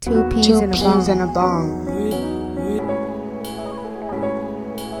Two peas in a bong.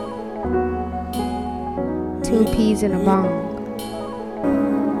 Two peas in a bong.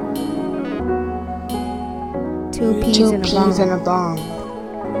 Two peas in a bong.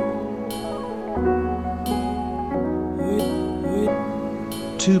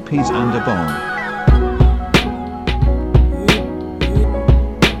 Two peas and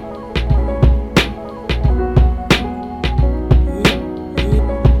a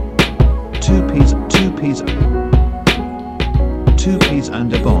bong. Two peas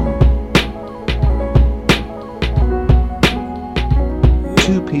and a bong.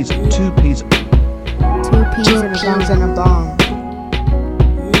 Two peas in a bong.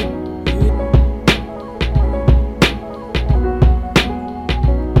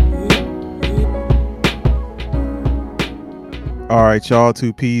 All right, y'all.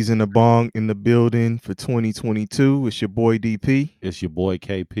 Two peas in a bong in the building for 2022. It's your boy DP. It's your boy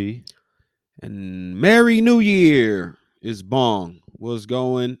KP. And Merry New Year is Bong. What's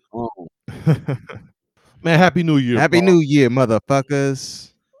going on? Man, Happy New Year. Happy Bong. New Year,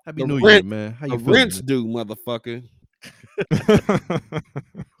 motherfuckers. Happy The New rent- Year, man. How you The feeling? rent's due, motherfucker.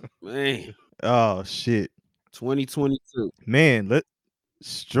 Man, Oh shit, 2022. man. Let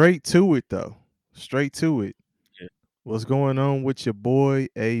straight to it though. Straight to it. Yeah. What's going on with your boy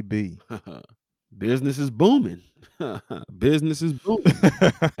AB? Business is booming. Business is booming.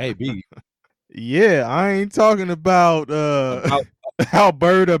 Hey, B. Yeah, I ain't talking about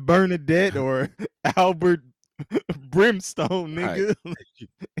Alberta Bernadette or Albert Brimstone, nigga.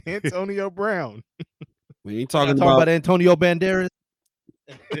 Antonio Brown. We ain't Talking talking about. Antonio Banderas.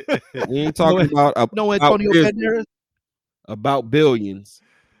 We ain't talking about. No about Antonio business, Banderas. about billions.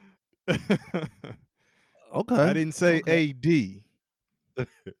 Okay. I didn't say okay. AD.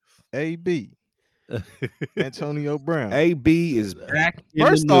 AB. Antonio Brown. AB is back.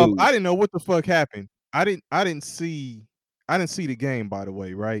 First in the off, news. I didn't know what the fuck happened. I didn't see the game, by the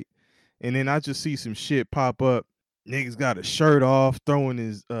way, right? And then I just see some shit pop up. Niggas got a shirt off, throwing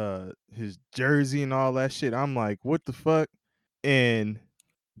his jersey and all that shit. I'm like, what the fuck? And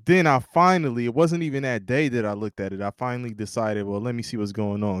then it wasn't even that day that I looked at it. I finally decided, well, let me see what's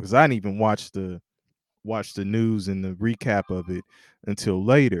going on, because I didn't even watch the news and the recap of it until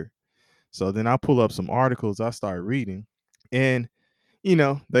later. So then I pull up some articles, I start reading, and you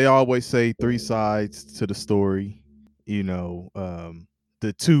know, they always say three sides to the story. You know,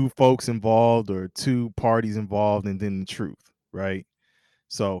 the two folks involved or two parties involved, and then the truth, right?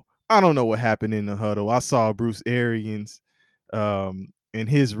 So I don't know what happened in the huddle. I saw Bruce Arians in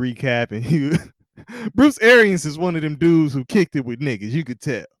his recap, and Bruce Arians is one of them dudes who kicked it with niggas. You could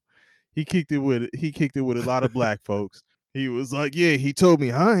tell. He kicked it with a lot of black folks. He was like, yeah, he told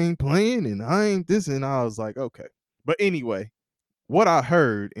me I ain't playing and I ain't this, and I was like, okay. But anyway, what I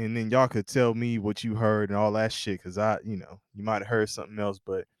heard, and then y'all could tell me what you heard and all that shit, because you might have heard something else,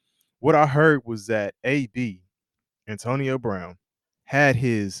 but what I heard was that AB, Antonio Brown, had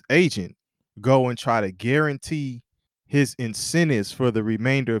his agent go and try to guarantee his incentives for the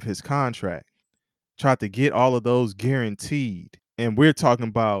remainder of his contract, tried to get all of those guaranteed. And we're talking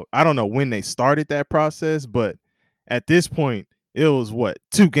about, I don't know when they started that process, but at this point, it was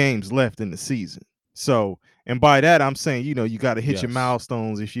 2 games left in the season. So, and by that, I'm saying, you got to hit your Yes.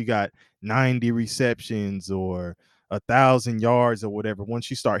 milestones. If you got 90 receptions or 1,000 yards or whatever, once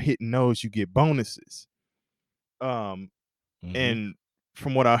you start hitting those, you get bonuses. And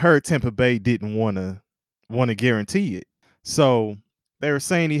from what I heard, Tampa Bay didn't want to guarantee it. So they were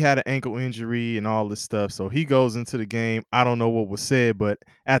saying he had an ankle injury and all this stuff. So he goes into the game. I don't know what was said, but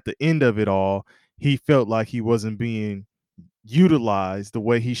at the end of it all, he felt like he wasn't being utilized the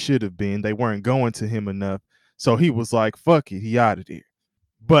way he should have been. They weren't going to him enough. So he was like, fuck it, he out of there.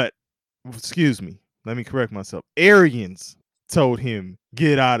 But excuse me, let me correct myself. Arians told him,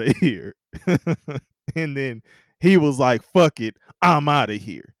 get out of here. And then he was like, fuck it, I'm out of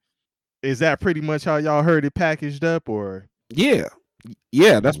here. Is that pretty much how y'all heard it packaged up, or? Yeah,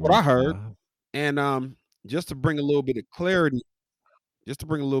 that's what I heard. And just to bring a little bit of clarity,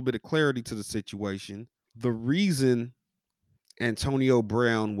 to the situation, the reason Antonio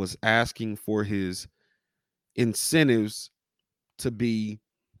Brown was asking for his incentives to be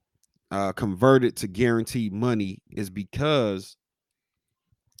converted to guaranteed money is because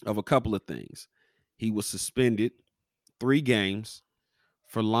of a couple of things. He was suspended 3 games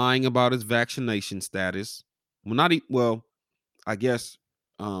for lying about his vaccination status. I guess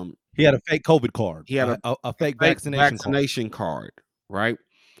he had a fake COVID card. He had a fake vaccination card, right?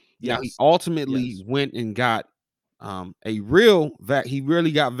 Yes. Now he ultimately went and got a real he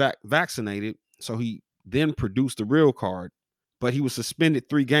really got vaccinated, so he then produced a real card. but he was suspended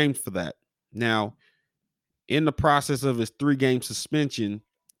 3 games for that. Now, in the process of his 3-game suspension,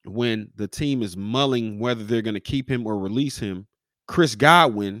 when the team is mulling whether they're going to keep him or release him, Chris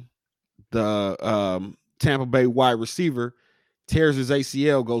Godwin, the Tampa Bay wide receiver, tears his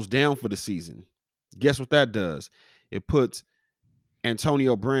ACL, goes down for the season. Guess what that does? It puts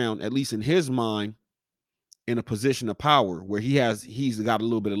Antonio Brown, at least in his mind, in a position of power where he's got a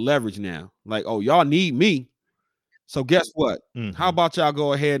little bit of leverage now. Like, oh, y'all need me. So guess what? How about y'all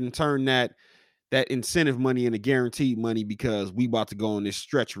go ahead and turn that incentive money into guaranteed money because we about to go on this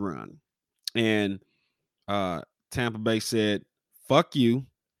stretch run. And Tampa Bay said, fuck you.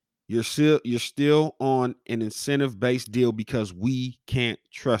 You're still on an incentive-based deal because we can't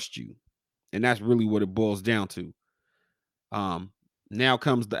trust you. And that's really what it boils down to. Now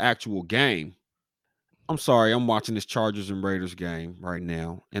comes the actual game. I'm sorry, I'm watching this Chargers and Raiders game right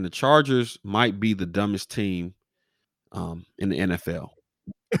now. And the Chargers might be the dumbest team in the NFL.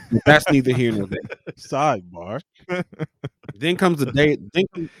 That's neither here nor there. Sidebar. Then comes the day.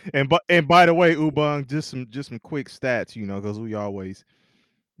 And by the way, Ubang, just some quick stats, because we always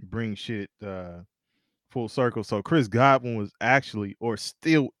bring shit full circle. So Chris Godwin was actually, or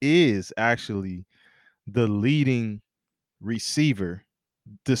still is actually, the leading receiver,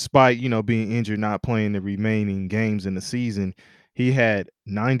 despite being injured, not playing the remaining games in the season. He had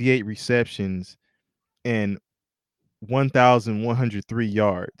 98 receptions and 1,103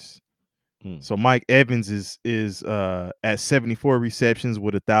 yards. So Mike Evans is at 74 receptions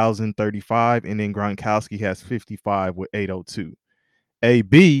with 1,035, and then Gronkowski has 55 with 802.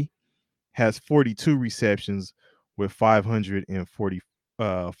 AB has 42 receptions with 545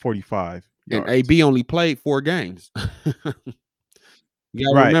 yards. And AB only played 4 games.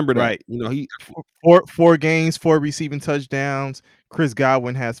 You gotta remember that. Right. He four games, 4 receiving touchdowns. Chris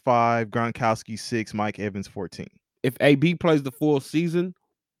Godwin has 5, Gronkowski 6, Mike Evans 14. If AB plays the full season,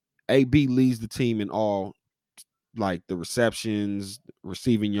 AB leads the team in all, like the receptions,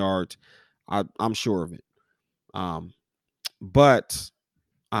 receiving yards. I'm sure of it.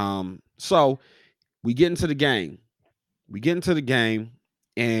 So we get into the game.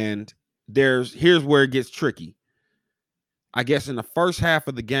 And here's where it gets tricky. I guess in the first half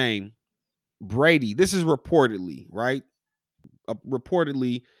of the game, Brady, this is reportedly, right?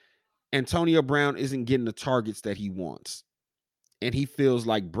 Reportedly, Antonio Brown isn't getting the targets that he wants. And he feels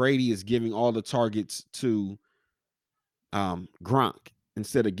like Brady is giving all the targets to Gronk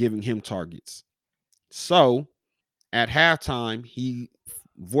instead of giving him targets. So at halftime, he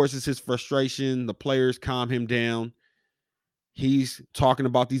voices his frustration. The players calm him down. He's talking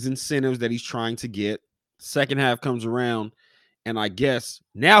about these incentives that he's trying to get. Second half comes around, and I guess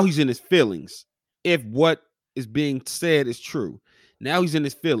now he's in his feelings. If what is being said is true, now he's in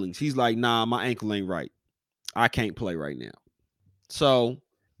his feelings. He's like, nah, my ankle ain't right. I can't play right now. So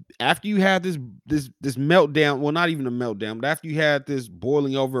after you had this meltdown, well, not even a meltdown, but after you had this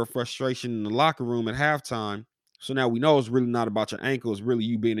boiling over of frustration in the locker room at halftime, so now we know it's really not about your ankle, it's really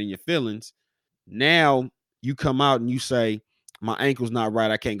you being in your feelings. Now you come out and you say, my ankle's not right,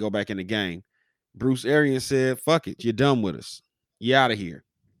 I can't go back in the game. Bruce Arians said, fuck it, you're done with us. You're out of here.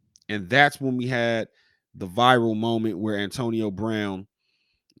 And that's when we had the viral moment where Antonio Brown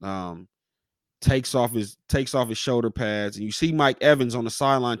takes off his shoulder pads, and you see Mike Evans on the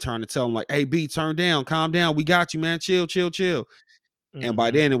sideline trying to tell him, like, hey, B, turn down, calm down, we got you, man, chill. And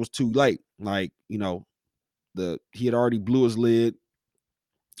by then it was too late. Like, he had already blew his lid.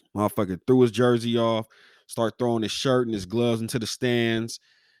 Motherfucker threw his jersey off, start throwing his shirt and his gloves into the stands,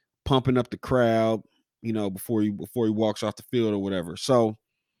 pumping up the crowd, before he walks off the field or whatever. So,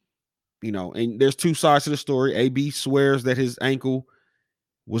 and there's 2 sides to the story. AB swears that his ankle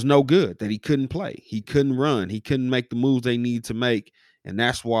was no good, that he couldn't play. He couldn't run. He couldn't make the moves they need to make. And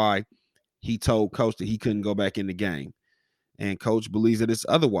that's why he told coach that he couldn't go back in the game. And coach believes that it's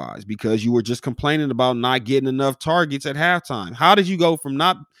otherwise because you were just complaining about not getting enough targets at halftime. How did you go from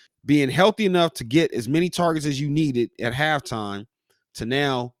not being healthy enough to get as many targets as you needed at halftime to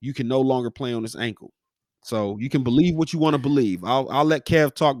now you can no longer play on this ankle? So you can believe what you want to believe. I'll let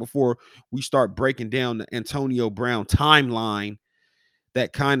Kev talk before we start breaking down the Antonio Brown timeline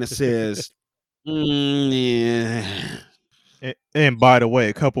that kind of says, yeah. And by the way,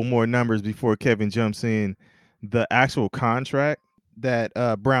 a couple more numbers before Kevin jumps in. The actual contract that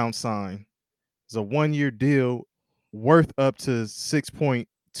Brown signed is a 1-year deal worth up to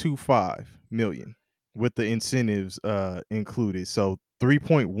 $6.25 million with the incentives included. So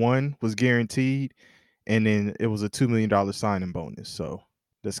 3.1 was guaranteed, and then it was a $2 million signing bonus. So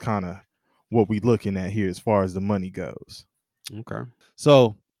that's kind of what we're looking at here as far as the money goes. Okay.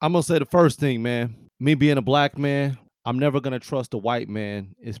 So I'm gonna say the first thing, man. Me being a black man, I'm never gonna trust a white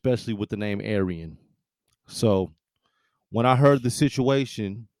man, especially with the name Aryan. So when I heard the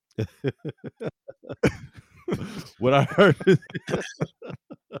situation, when I heard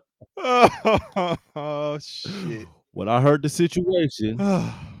Oh shit. when I heard the situation,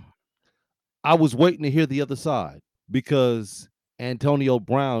 I was waiting to hear the other side because Antonio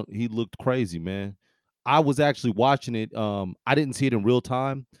Brown, he looked crazy, man. I was actually watching it. I didn't see it in real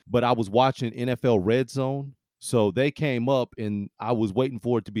time, but I was watching NFL Red Zone. So they came up and I was waiting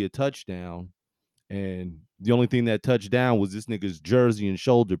for it to be a touchdown. And the only thing that touched down was this nigga's jersey and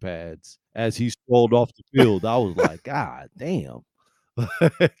shoulder pads as he strolled off the field. I was like, God damn.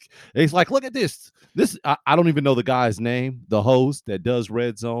 It's like, look at this. I don't even know the guy's name, the host that does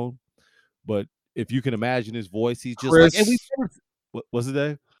Red Zone. But if you can imagine his voice, he's just like, and we what was it,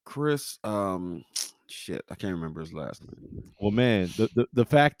 Dave? Chris, shit, I can't remember his last name. Well, man, the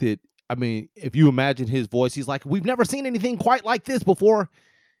fact that, I mean, if you imagine his voice, he's like, we've never seen anything quite like this before.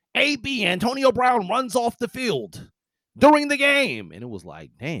 AB Antonio Brown runs off the field during the game, and it was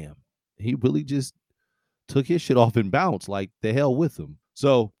like, damn, he really just took his shit off and bounced. Like, the hell with him.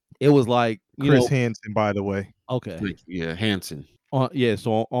 So it was like, Chris Hansen, by the way. Okay, yeah, Hansen. Yeah,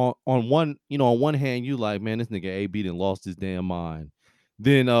 so on one hand, you like, man, this nigga AB done lost his damn mind.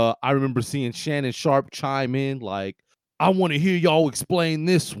 Then I remember seeing Shannon Sharp chime in like, I want to hear y'all explain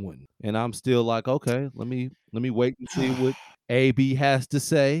this one. And I'm still like, okay, let me wait and see what AB has to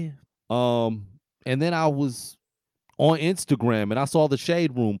say. And then I was on Instagram and I saw the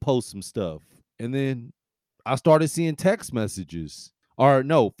Shade Room post some stuff. And then I started seeing text messages. Or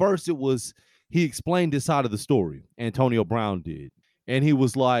no, first it was he explained his side of the story. Antonio Brown did. And he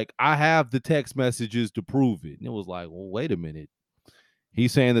was like, I have the text messages to prove it. And it was like, well, wait a minute.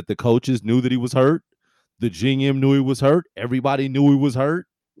 He's saying that the coaches knew that he was hurt. The GM knew he was hurt. Everybody knew he was hurt.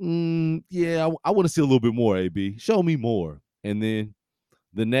 Yeah, I want to see a little bit more, AB. Show me more. And then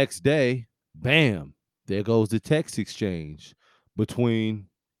the next day, bam, there goes the text exchange between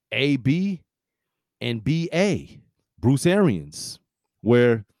AB and BA, Bruce Arians,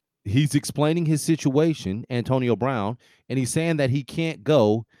 where he's explaining his situation, Antonio Brown, and he's saying that he can't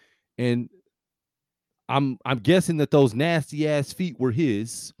go. And I'm guessing that those nasty ass feet were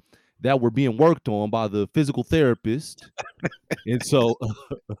his that were being worked on by the physical therapist. And so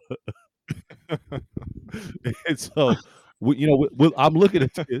I'm looking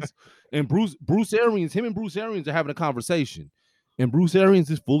at this, and Bruce Arians, him and Bruce Arians are having a conversation. And Bruce Arians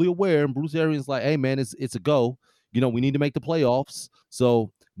is fully aware, and Bruce Arians is like, hey man, it's a go. We need to make the playoffs.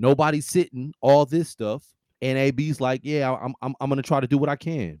 So nobody's sitting, all this stuff. And AB's like, yeah, I'm gonna try to do what I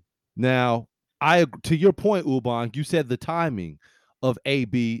can. Now, to your point, Ubang, you said the timing of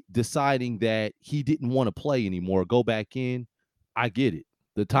AB deciding that he didn't want to play anymore, go back in. I get it.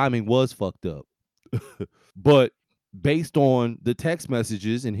 The timing was fucked up. But based on the text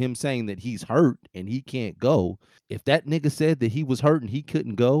messages and him saying that he's hurt and he can't go, if that nigga said that he was hurt and he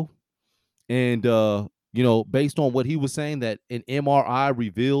couldn't go, and based on what he was saying, that an MRI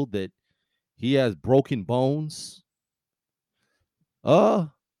revealed that he has broken bones, I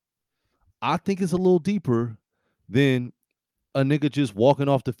think it's a little deeper than a nigga just walking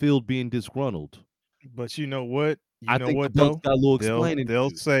off the field being disgruntled. But you know what? I think what though? Got a little explaining. They'll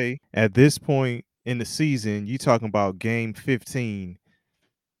say at this point in the season, you talking about game 15,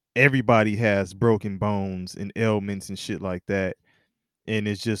 everybody has broken bones and ailments and shit like that. And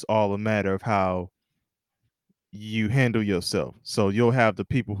it's just all a matter of how you handle yourself. So you'll have the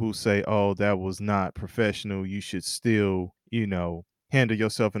people who say, oh, that was not professional. You should still, handle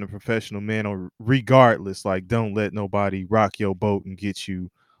yourself in a professional manner regardless. Like, don't let nobody rock your boat and get you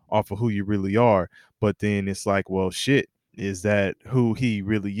off of who you really are. But then it's like, well, shit, is that who he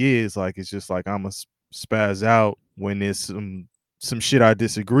really is? Like, it's just like, I'm a spaz out when there's some shit I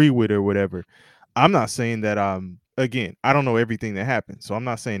disagree with or whatever. I'm not saying that again, I don't know everything that happened. So I'm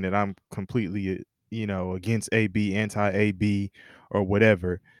not saying that I'm completely, against AB, anti-AB or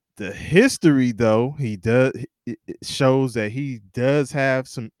whatever. The history, though, it shows that he does have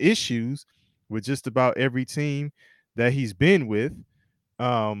some issues with just about every team that he's been with.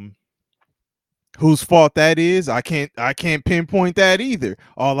 Whose fault that is, I can't pinpoint that either.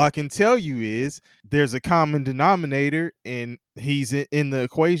 All I can tell you is there's a common denominator, and he's in the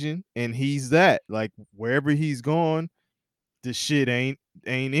equation, and he's that. Like, wherever he's gone, the shit ain't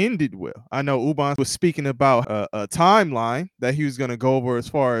ended well. I know Ubang was speaking about a timeline that he was going to go over as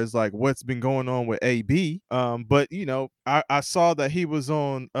far as like what's been going on with AB. But I saw that he was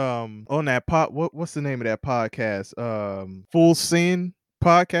on that what's the name of that podcast? Full Sin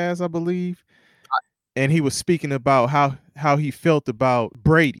podcast, I believe. and he was speaking about how he felt about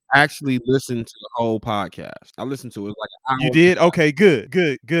Brady. I actually listened to the whole podcast. I listened to it like an hour. You did? Okay,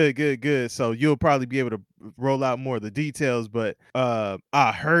 good. So you'll probably be able to roll out more of the details, but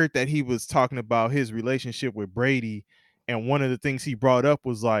I heard that he was talking about his relationship with Brady, and one of the things he brought up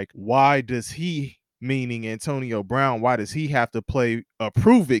was like, why does he, meaning Antonio Brown, why does he have to play a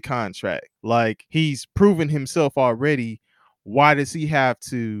prove it contract? Like, he's proven himself already. Why does he have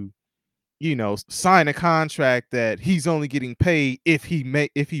to, sign a contract that he's only getting paid if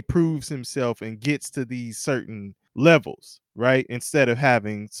he proves himself and gets to these certain levels, right? Instead of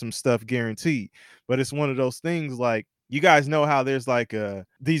having some stuff guaranteed. But it's one of those things, like, you guys know how there's like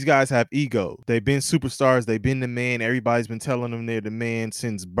these guys have ego. They've been superstars, they've been the man. Everybody's been telling them they're the man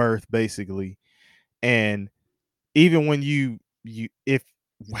since birth, basically. And even when if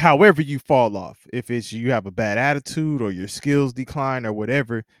however you fall off, if it's you have a bad attitude or your skills decline or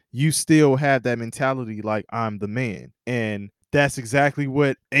whatever, you still have that mentality like, I'm the man. And that's exactly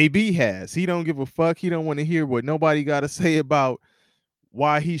what AB has. He don't give a fuck. He don't want to hear what nobody got to say about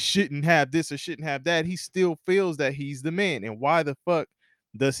why he shouldn't have this or shouldn't have that. He still feels that he's the man. And why the fuck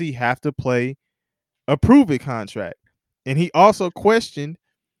does he have to play a prove it contract? And he also questioned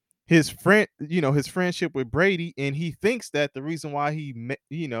his friendship with Brady, and he thinks that the reason why he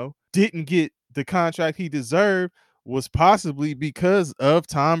didn't get the contract he deserved was possibly because of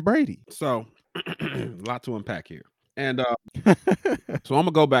Tom Brady. So a lot to unpack here. And so I'm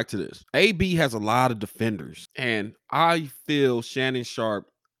gonna go back to this. AB has a lot of defenders, and I feel Shannon Sharp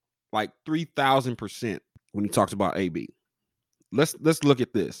like 3,000% when he talks about AB. Let's look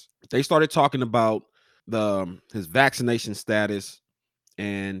at this. They started talking about his vaccination status,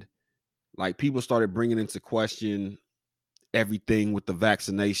 and like people started bringing into question everything with the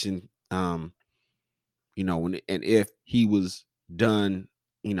vaccination, and if he was done,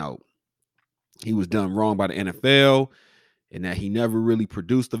 he was done wrong by the NFL, and that he never really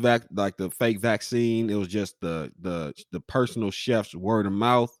produced the fake vaccine. It was just the personal chef's word of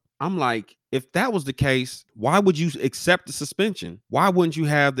mouth. I'm like, if that was the case, why would you accept the suspension? Why wouldn't you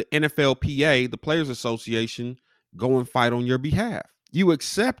have the NFLPA, the Players Association, go and fight on your behalf? You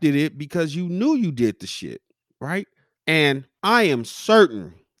accepted it because you knew you did the shit, right? And I am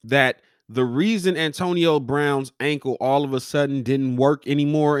certain that the reason Antonio Brown's ankle all of a sudden didn't work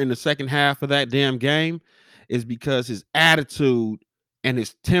anymore in the second half of that damn game is because his attitude and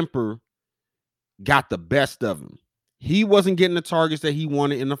his temper got the best of him. He wasn't getting the targets that he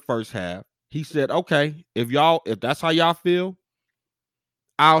wanted in the first half. He said, okay, if that's how y'all feel,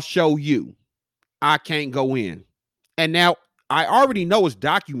 I'll show you. I can't go in. And now I already know it's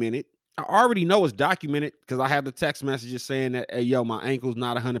documented. Because I have the text messages saying that, hey, yo, my ankle's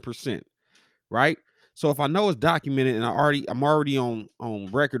not 100%. Right? So if I know it's documented and I'm already on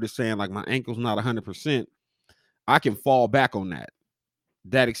record as saying like my ankle's not 100%, I can fall back on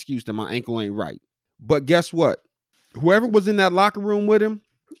that excuse that my ankle ain't right. But guess what? Whoever was in that locker room with him,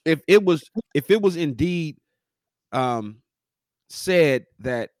 if it was indeed said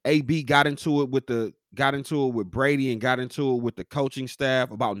that AB got into it with Brady and got into it with the coaching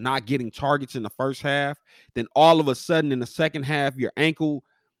staff about not getting targets in the first half, then all of a sudden in the second half your ankle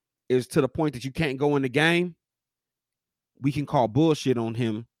is to the point that you can't go in the game, we can call bullshit on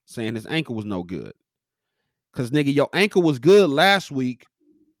him saying his ankle was no good. Because nigga, your ankle was good last week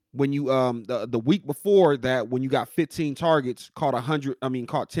when you the week before that, when you got 15 targets, caught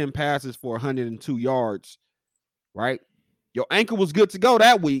 10 passes for 102 yards, right? Your ankle was good to go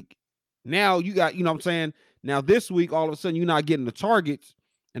that week. Now you got, you know what I'm saying? Now this week, all of a sudden you're not getting the targets,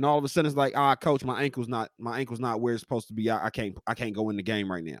 and all of a sudden it's like, coach, my ankle's not where it's supposed to be. I can't go in the game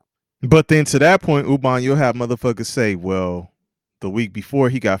right now. But then to that point, Uban, you'll have motherfuckers say, well, the week before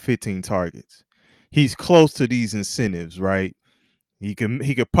he got 15 targets. He's close to these incentives, right? He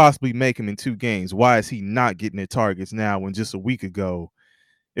could possibly make him in 2 games. Why is he not getting the targets now when just a week ago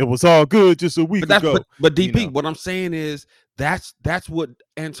it was all good just a week ago? But DP, what I'm saying is that's what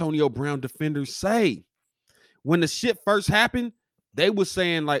Antonio Brown defenders say. When the shit first happened, they were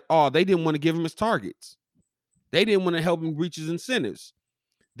saying like, oh, they didn't want to give him his targets. They didn't want to help him reach his incentives.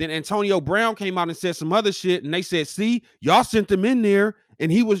 Then Antonio Brown came out and said some other shit, and they said, see, y'all sent him in there,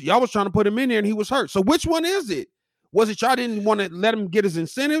 and y'all was trying to put him in there, and he was hurt. So which one is it? Was it y'all didn't want to let him get his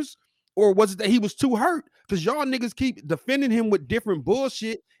incentives, or was it that he was too hurt? Because y'all niggas keep defending him with different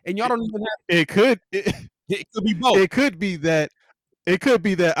bullshit, and y'all don't even have. It could be both. It could be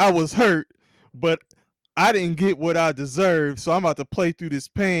that I was hurt, but I didn't get what I deserved, so I'm about to play through this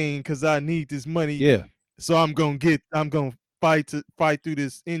pain because I need this money. Yeah. So I'm gonna fight through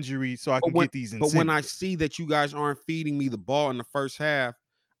this injury so I can get these incentives. But when I see that you guys aren't feeding me the ball in the first half,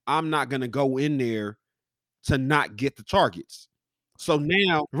 I'm not gonna go in there to not get the targets. So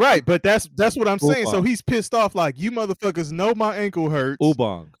now, right, but that's what I'm saying. So he's pissed off, like, you motherfuckers know my ankle hurts.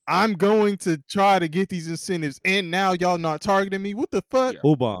 Ubang. I'm going to try to get these incentives, and now y'all not targeting me. What the fuck? Yeah.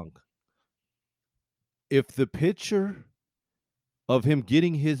 Ubang. If the picture of him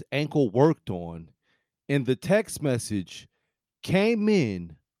getting his ankle worked on and the text message came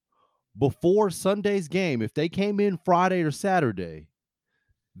in before Sunday's game, if they came in Friday or Saturday,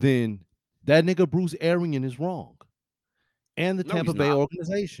 then that nigga Bruce Arian is wrong. And the Tampa Bay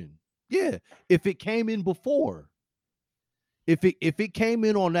organization. Yeah. If it came in before, if it came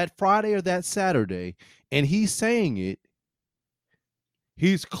in on that Friday or that Saturday, and he's saying it,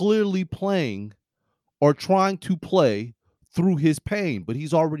 he's clearly playing or trying to play through his pain, but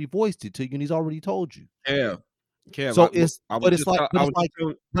he's already voiced it to you and he's already told you. Yeah. So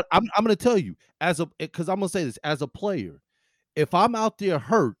but I'm gonna tell you, because I'm gonna say this as a player, if I'm out there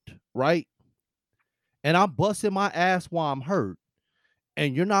hurt, right? And I'm busting my ass while I'm hurt,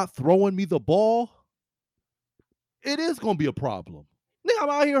 and you're not throwing me the ball, it is going to be a problem. Nigga, I'm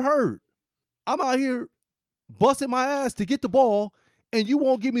out here hurt. I'm out here busting my ass to get the ball, and you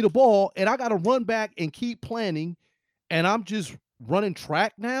won't give me the ball, and I got to run back and keep planning, and I'm just running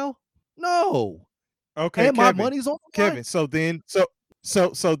track now? No. Okay, and Kevin, my money's on Kevin. So then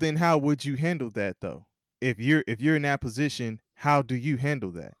how would you handle that, though? If you're in that position, how do you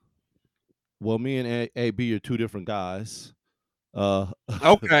handle that? Well, me and AB are two different guys.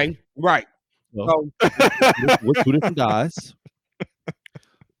 Okay, right. So, we're two different guys.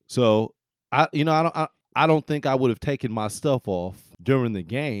 So I don't think I would have taken my stuff off during the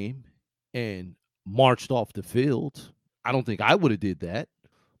game and marched off the field. I don't think I would have did that.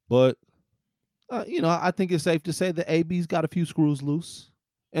 But I think it's safe to say that AB's got a few screws loose,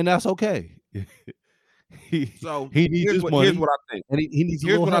 and that's okay. he needs his money. Here's what I think. And he needs a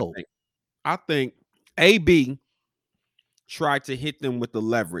little help. I think AB tried to hit them with the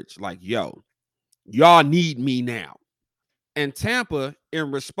leverage, like, yo, y'all need me now. And Tampa,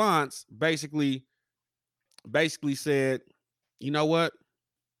 in response, basically said, you know what?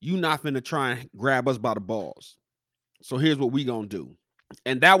 You not finna try and grab us by the balls. So here's what we gonna do.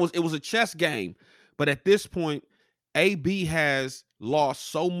 And it was a chess game. But at this point, AB has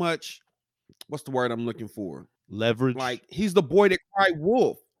lost so much, what's the word I'm looking for? Leverage. Like, he's the boy that cried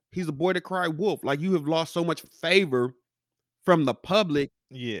wolf. He's the boy that cried wolf. Like, you have lost so much favor from the public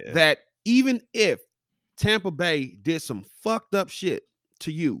that even if Tampa Bay did some fucked up shit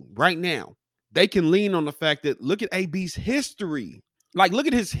to you right now, they can lean on the fact that look at AB's history. Like, look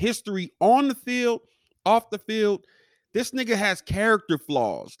at his history on the field, off the field. This nigga has character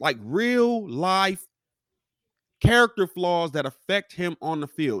flaws, like real life character flaws that affect him on the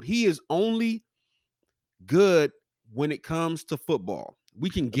field. He is only good when it comes to football. We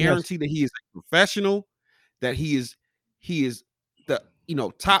can guarantee that he is a professional, that he is the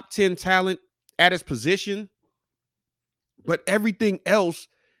top 10 talent at his position. But everything else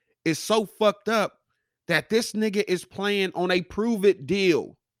is so fucked up that this nigga is playing on a prove it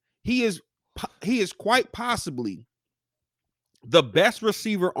deal. He is quite possibly the best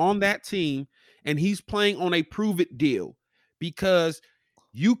receiver on that team, and he's playing on a prove it deal because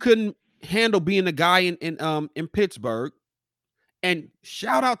you couldn't handle being a guy in Pittsburgh. And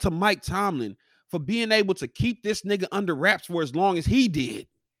shout out to Mike Tomlin for being able to keep this nigga under wraps for as long as he did.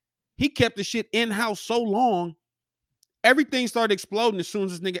 He kept the shit in-house so long, everything started exploding as soon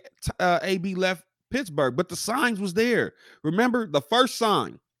as this nigga AB left Pittsburgh. But the signs was there. Remember the first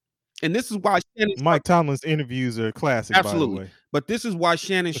sign, and this is why Mike Tomlin's interviews are classic. Absolutely, by the way. But this is why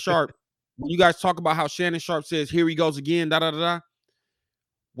Shannon Sharp. When you guys talk about how Shannon Sharp says, "Here he goes again," da da da da.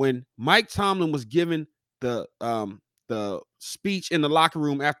 When Mike Tomlin was given the speech in the locker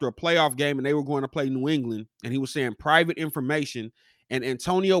room after a playoff game and they were going to play New England, and he was saying private information, and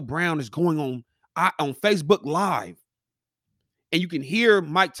Antonio Brown is going on Facebook Live, and you can hear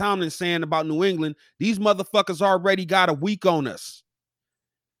Mike Tomlin saying about New England, these motherfuckers already got a week on us.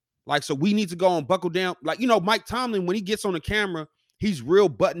 Like, so we need to go and buckle down. Like, Mike Tomlin, when he gets on the camera, he's real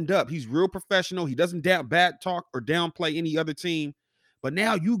buttoned up. He's real professional. He doesn't bad talk or downplay any other team. But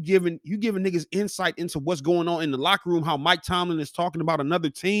now you giving niggas insight into what's going on in the locker room, how Mike Tomlin is talking about another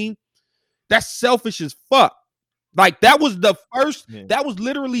team. That's selfish as fuck. Like, that was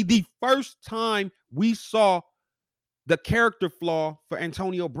literally the first time we saw the character flaw for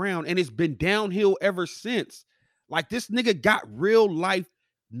Antonio Brown, and it's been downhill ever since. Like, this nigga got real life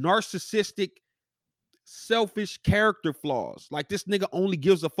narcissistic, selfish character flaws. Like, this nigga only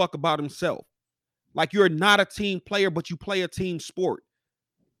gives a fuck about himself. Like, you're not a team player, but you play a team sport.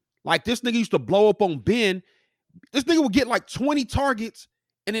 Like, this nigga used to blow up on Ben. This nigga would get like 20 targets,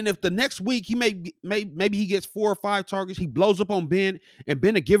 And then if the next week he maybe he gets 4 or 5 targets, he blows up on Ben, and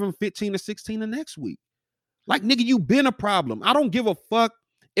Ben will give him 15 or 16 the next week. Like, nigga, you been a problem. I don't give a fuck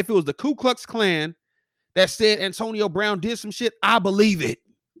if it was the Ku Klux Klan that said Antonio Brown did some shit. I believe it.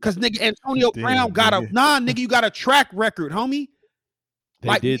 Because, nigga, Antonio Brown got a... Nah, nigga, you got a track record, homie.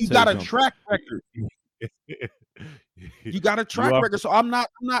 Like, you got a track record. You got a track record. So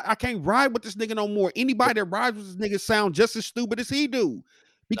I can't ride with this nigga no more. Anybody that rides with this nigga sound just as stupid as he do.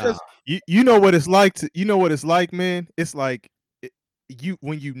 Because... You know what it's like you know what it's like, man? It's like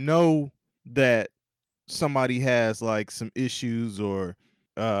when you know that somebody has like some issues or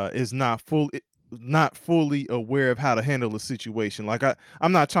is not fully aware of how to handle a situation. Like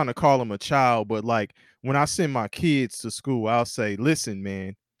I'm not trying to call him a child, but like when I send my kids to school, I'll say, listen,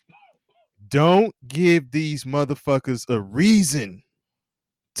 man, don't give these motherfuckers a reason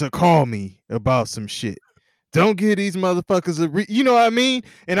to call me about some shit. Don't give these motherfuckers you know what I mean?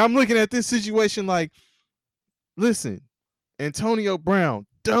 And I'm looking at this situation like, listen, Antonio Brown,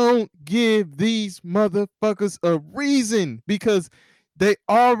 don't give these motherfuckers a reason, because they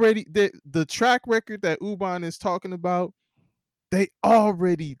already the track record that Ubon is talking about, they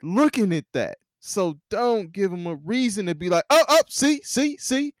already looking at that. So don't give them a reason to be like, see.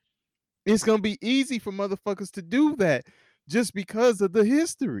 It's gonna be easy for motherfuckers to do that just because of the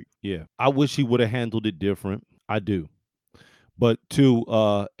history. Yeah, I wish he would have handled it different. I do. But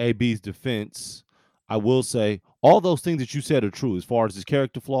to AB's defense, I will say all those things that you said are true. As far as his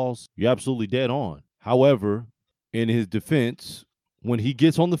character flaws, you're absolutely dead on. However, in his defense, when he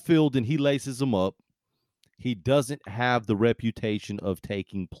gets on the field and he laces them up, he doesn't have the reputation of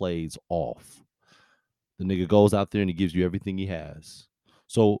taking plays off. The nigga goes out there and he gives you everything he has.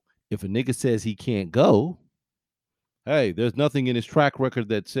 So if a nigga says he can't go, hey, there's nothing in his track record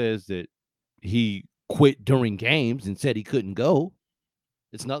that says that he quit during games and said he couldn't go.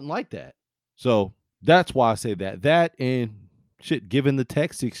 It's nothing like that. So that's why I say that. That and shit, given the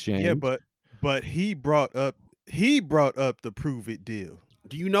text exchange. Yeah, but he brought up the prove it deal.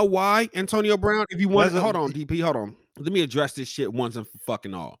 Do you know why, Antonio Brown? If you want, hold on, DP, hold on. Let me address this shit once and for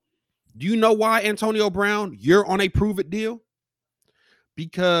fucking all. Do you know why, Antonio Brown, you're on a prove it deal?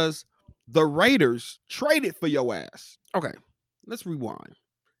 Because the Raiders traded for your ass. Okay, let's rewind.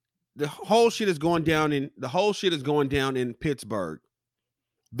 The whole shit is going down in Pittsburgh.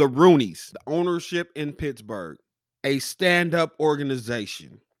 The Rooneys, the ownership in Pittsburgh, a stand-up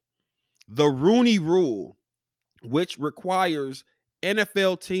organization. The Rooney Rule, which requires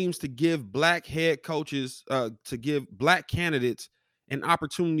NFL teams to give black head coaches, to give black candidates an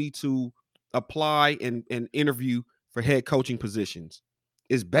opportunity to apply and interview for head coaching positions,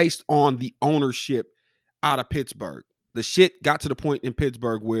 is based on the ownership out of Pittsburgh. The shit got to the point in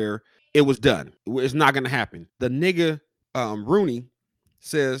Pittsburgh where it was done. It's not going to happen. The nigga Rooney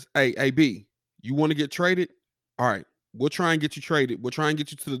says, hey, AB, you want to get traded? All right, we'll try and get you traded. We'll try and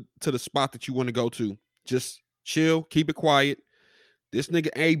get you to the spot that you want to go to. Just chill, keep it quiet. This nigga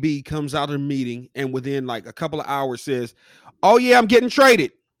AB comes out of the meeting and within like a couple of hours says, oh yeah, I'm getting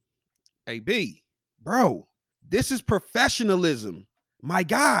traded. AB, bro, this is professionalism. My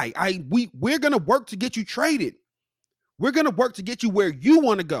guy, we're going to work to get you traded. We're going to work to get you where you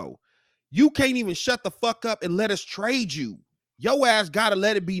want to go. You can't even shut the fuck up and let us trade you. Your ass got to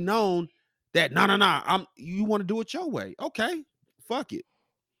let it be known that, no, you want to do it your way. Okay, fuck it.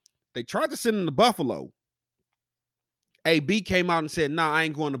 They tried to send him to Buffalo. AB came out and said, nah, I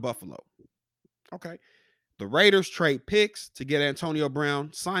ain't going to Buffalo. Okay. The Raiders trade picks to get Antonio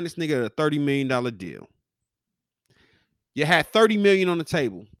Brown, sign this nigga at a $30 million deal. You had $30 million on the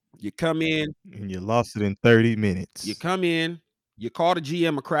table. You come in and you lost it in 30 minutes. You come in, you call the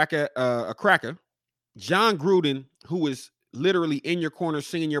GM a cracker. John Gruden, who is literally in your corner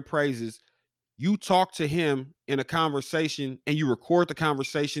singing your praises, you talk to him in a conversation and you record the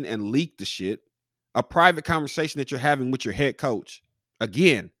conversation and leak the shit. A private conversation that you're having with your head coach.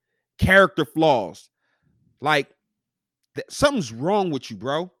 Again, character flaws. Like, something's wrong with you,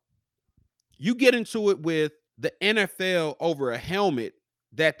 bro. You get into it with the NFL over a helmet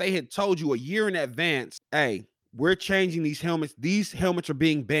that they had told you a year in advance, hey, we're changing these helmets. These helmets are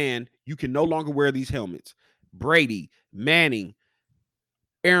being banned. You can no longer wear these helmets. Brady, Manning,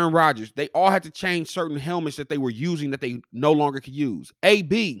 Aaron Rodgers, they all had to change certain helmets that they were using that they no longer could use.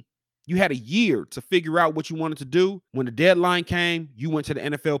 AB, you had a year to figure out what you wanted to do. When the deadline came, you went to the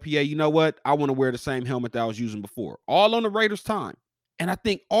NFLPA. You know what? I want to wear the same helmet that I was using before. All on the Raiders' time. And I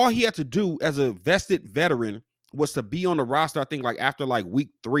think all he had to do as a vested veteran was to be on the roster, I think, like after like week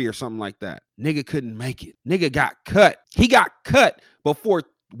 3 or something like that. Nigga couldn't make it. Nigga got cut. He got cut before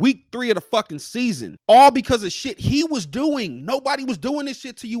week 3 of the fucking season, all because of shit he was doing. Nobody was doing this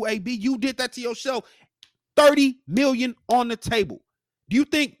shit to you, AB. You did that to yourself. $30 million on the table. Do you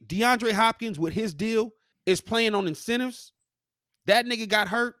think DeAndre Hopkins with his deal is playing on incentives? That nigga got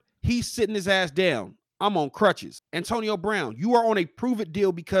hurt. He's sitting his ass down. I'm on crutches. Antonio Brown, you are on a prove it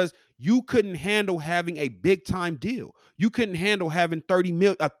deal because you couldn't handle having a big time deal. You couldn't handle having a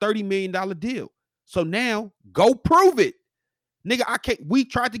 $30 million deal. So now go prove it. Nigga, we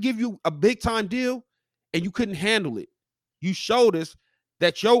tried to give you a big time deal and you couldn't handle it. You showed us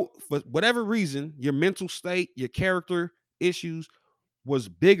that for whatever reason, your mental state, your character issues was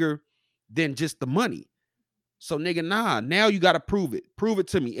bigger than just the money. So nigga, now you got to prove it. Prove it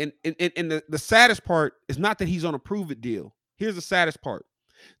to me. And the saddest part is not that he's on a prove it deal. Here's the saddest part.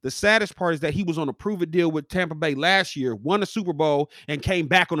 The saddest part is that he was on a prove it deal with Tampa Bay last year, won a Super Bowl, and came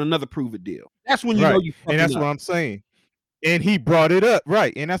back on another prove it deal. That's when you know you fucking And that's up. what I'm saying. And he brought it up.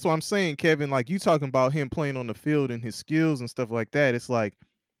 Right. And that's what I'm saying, Kevin. Like, you talking about him playing on the field and his skills and stuff like that. It's like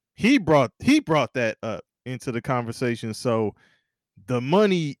he brought that up into the conversation. So the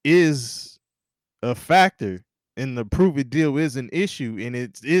money is a factor and the prove it deal is an issue, and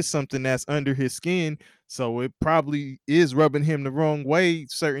it is something that's under his skin. So it probably is rubbing him the wrong way,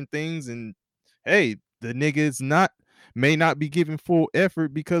 certain things. And hey, the nigga is may not be giving full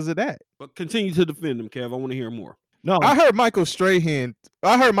effort because of that. But continue to defend him, Kev. I want to hear more. No, I heard Michael Strahan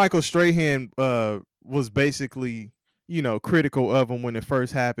was basically, critical of him when it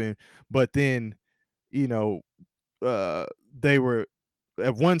first happened, but then, they were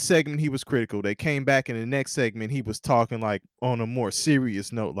at one segment he was critical. They came back in the next segment he was talking like on a more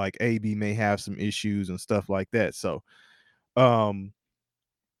serious note, like AB may have some issues and stuff like that. So,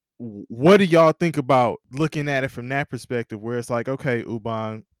 what do y'all think about looking at it from that perspective, where it's like, okay,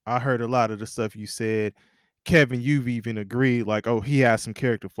 Ubang, I heard a lot of the stuff you said. Kevin, you've even agreed, like, oh, he has some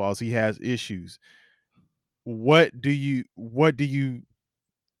character flaws, he has issues. What do you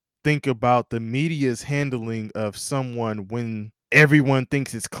think about the media's handling of someone when everyone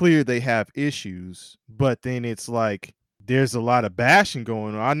thinks it's clear they have issues, but then it's like there's a lot of bashing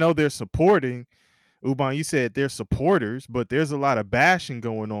going on? I know they're supporting. Ubang, you said they're supporters, but there's a lot of bashing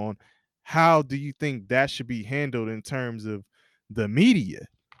going on. How do you think that should be handled in terms of the media?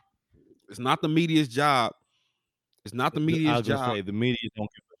 It's not the media's job. It's not the media's job. Say, the media don't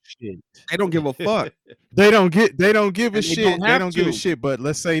give a shit. They don't give a fuck. They don't give a shit. They don't give a shit. But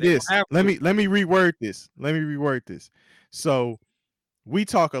let's say this. Let me reword this. So we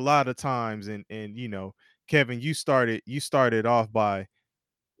talk a lot of times, and Kevin, you started off by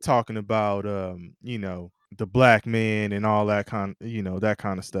talking about the black man and all that kind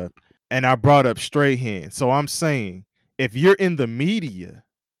of stuff. And I brought up Strahan. So I'm saying, if you're in the media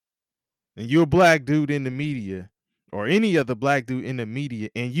and you're a black dude in the media, or any other black dude in the media,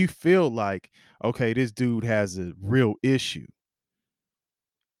 and you feel like, okay, this dude has a real issue,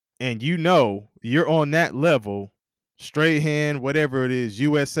 and you're on that level, Strahan, whatever it is,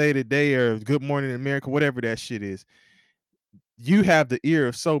 USA Today or Good Morning America, whatever that shit is, you have the ear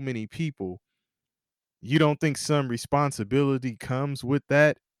of so many people. You don't think some responsibility comes with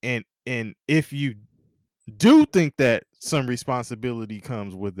that? And if you do think that some responsibility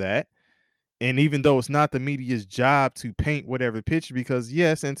comes with that, and even though it's not the media's job to paint whatever picture, because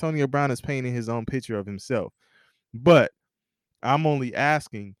yes, Antonio Brown is painting his own picture of himself, but I'm only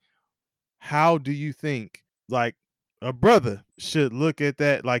asking, how do you think like a brother should look at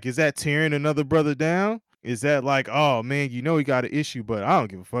that? Like, is that tearing another brother down? Is that like, oh man, he got an issue, but I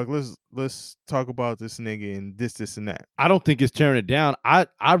don't give a fuck. Let's talk about this nigga and this and that. I don't think it's tearing it down. I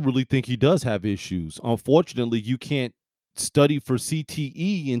really think he does have issues. Unfortunately, you can't study for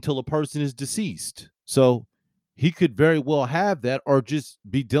CTE until a person is deceased. So he could very well have that, or just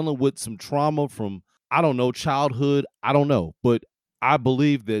be dealing with some trauma from, I don't know, childhood. I don't know. But I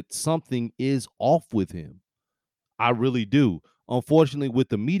believe that something is off with him. I really do. Unfortunately, with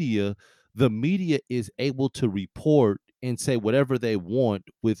the media is able to report and say whatever they want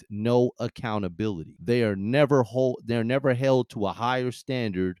with no accountability. They're never held to a higher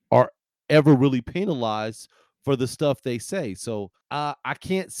standard or ever really penalized for the stuff they say. So I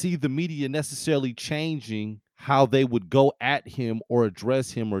can't see the media necessarily changing how they would go at him or address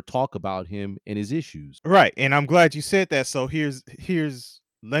him or talk about him and his issues. Right. And I'm glad you said that. So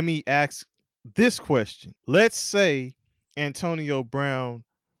let me ask this question. Let's say Antonio Brown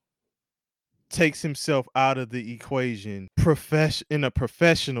takes himself out of the equation in a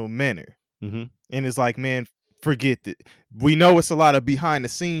professional manner. Mm-hmm. And it's like, man, forget it. We know it's a lot of behind the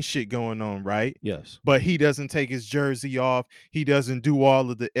scenes shit going on, right? Yes. But he doesn't take his jersey off. He doesn't do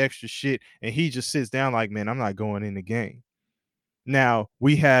all of the extra shit. And he just sits down like, man, I'm not going in the game. Now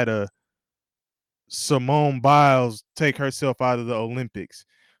we had a Simone Biles take herself out of the Olympics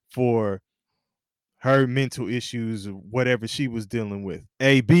for her mental issues or whatever she was dealing with.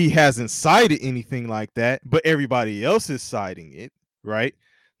 AB hasn't cited anything like that, but everybody else is citing it, right?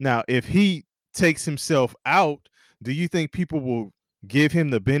 Now, if he takes himself out, do you think people will give him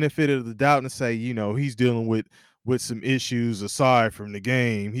the benefit of the doubt and say, you know, he's dealing with some issues aside from the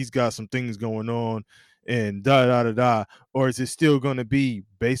game. He's got some things going on and da da da da, or is it still going to be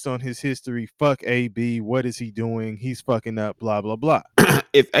based on his history? Fuck AB. What is he doing? He's fucking up. Blah blah blah.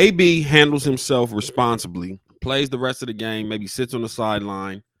 If AB handles himself responsibly, plays the rest of the game, maybe sits on the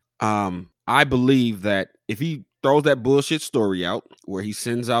sideline, I believe that if he throws that bullshit story out where he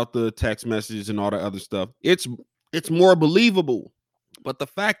sends out the text messages and all the other stuff, it's more believable. But the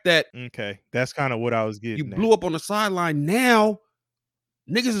fact that that's kind of what I was getting. You blew up on the sideline now.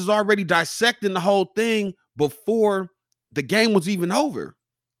 Niggas is already dissecting the whole thing before the game was even over.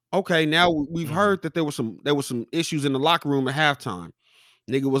 Okay, now we've heard that there was some issues in the locker room at halftime.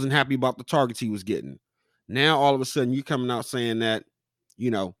 Nigga wasn't happy about the targets he was getting. Now all of a sudden you coming out saying that,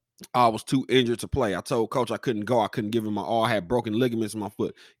 you know, I was too injured to play. I told coach I couldn't go. I couldn't give him my all. I had broken ligaments in my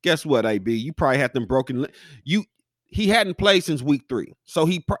foot. Guess what, AB? You probably had them broken. He hadn't played since week 3, so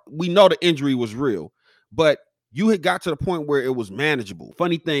we know the injury was real, but you had got to the point where it was manageable. The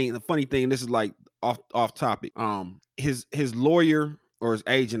funny thing, this is like off topic. His lawyer or his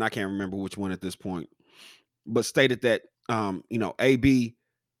agent, I can't remember which one at this point, but stated that you know, AB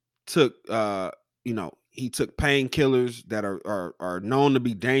took he took painkillers that are known to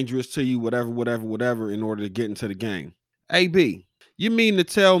be dangerous to you, whatever, in order to get into the game. AB, you mean to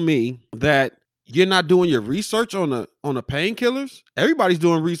tell me that you're not doing your research on the painkillers? Everybody's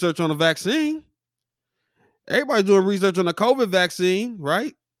doing research on the vaccine. Everybody's doing research on the COVID vaccine,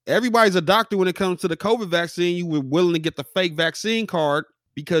 right? Everybody's a doctor when it comes to the COVID vaccine. You were willing to get the fake vaccine card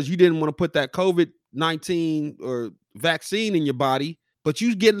because you didn't want to put that COVID-19 or vaccine in your body, but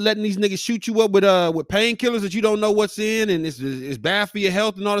you letting these niggas shoot you up with painkillers that you don't know what's in, and it's bad for your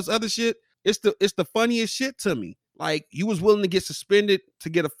health and all this other shit. It's the funniest shit to me. Like, you was willing to get suspended to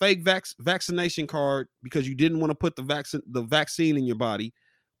get a fake vaccination card because you didn't want to put the vaccine in your body,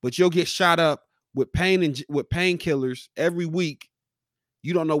 but you'll get shot up with painkillers every week.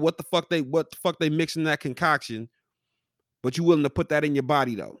 You don't know what the fuck they mix in that concoction, but you're willing to put that in your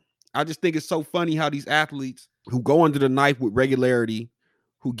body though. I just think it's so funny how these athletes who go under the knife with regularity,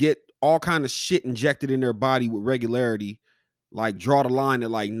 who get all kind of shit injected in their body with regularity, like draw the line that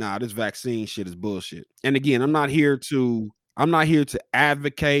like, nah, this vaccine shit is bullshit. And again, I'm not here to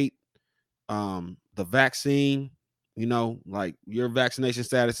advocate the vaccine. You know, like, your vaccination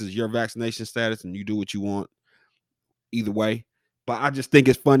status is your vaccination status, and you do what you want either way. But I just think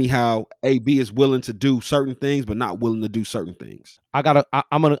it's funny how AB is willing to do certain things, but not willing to do certain things. I got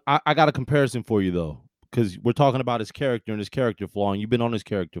a comparison for you though, because we're talking about his character and his character flaw, and you've been on his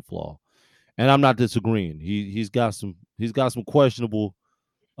character flaw, and I'm not disagreeing. He's got some questionable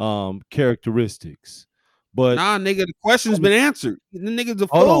characteristics, but nah, nigga, the question's been answered. The nigga's a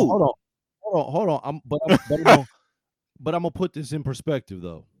fool. Hold on. But I'm gonna put this in perspective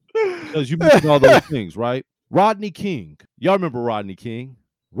though, because you mentioned all those things, right? Rodney King, y'all remember Rodney King?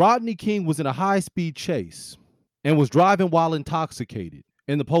 Rodney King was in a high-speed chase and was driving while intoxicated,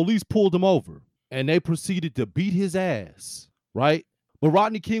 and the police pulled him over, and they proceeded to beat his ass, right? But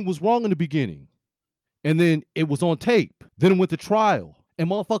Rodney King was wrong in the beginning, and then it was on tape. Then it went to trial, and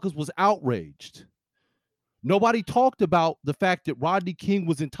motherfuckers was outraged. Nobody talked about the fact that Rodney King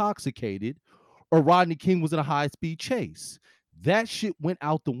was intoxicated or Rodney King was in a high-speed chase. That shit went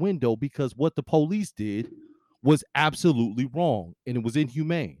out the window because what the police did was absolutely wrong, and it was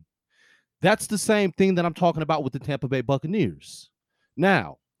inhumane. That's the same thing that I'm talking about with the Tampa Bay Buccaneers.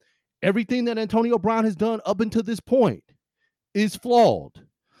 Now, everything that Antonio Brown has done up until this point is flawed.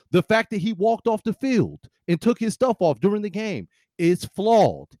 The fact that he walked off the field and took his stuff off during the game is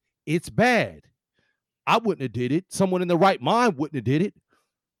flawed. It's bad. I wouldn't have did it. Someone in the right mind wouldn't have did it.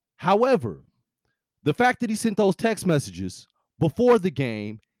 However, the fact that he sent those text messages before the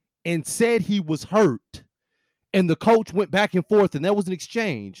game and said he was hurt, and the coach went back and forth, and there was an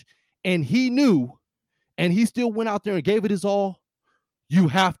exchange, and he knew, and he still went out there and gave it his all, you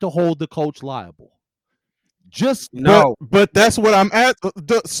have to hold the coach liable. Just no, but that's what I'm at.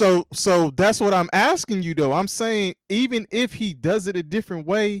 So that's what I'm asking you though. I'm saying even if he does it a different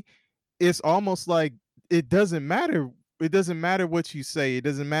way, it's almost like it doesn't matter. It doesn't matter what you say. It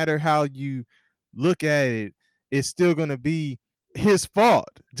doesn't matter how you look at it. It's still gonna be his fault,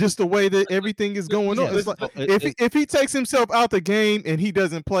 just the way that everything is going on. It's like, if he takes himself out the game and he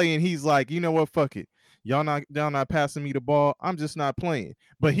doesn't play, and he's like, you know what, fuck it, y'all not passing me the ball. I'm just not playing.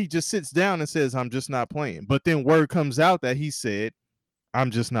 But he just sits down and says, I'm just not playing. But then word comes out that he said,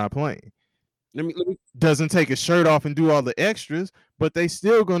 I'm just not playing. Let me doesn't take his shirt off and do all the extras, but they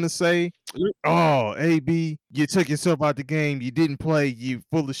still gonna say, "Oh, AB, you took yourself out the game. You didn't play. You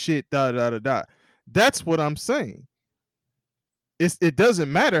full of shit." Da da da da. That's what I'm saying. It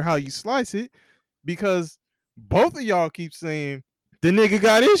doesn't matter how you slice it, because both of y'all keep saying the nigga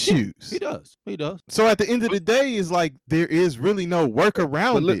got issues. He does. He does. So at the end of the day, it's like there is really no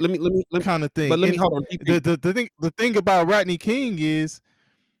workaround. Let me kind of thing. But let me and hold on. The thing about Rodney King is,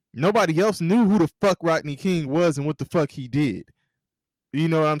 nobody else knew who the fuck Rodney King was and what the fuck he did. You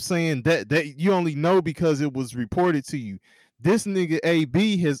know what I'm saying? That you only know because it was reported to you. This nigga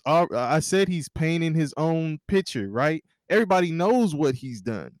AB has, I said he's painting his own picture, right? Everybody knows what he's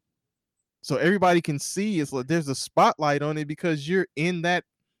done. So everybody can see it's like there's a spotlight on it because you're in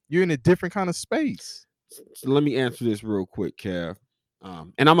a different kind of space. So let me answer this real quick, Kev.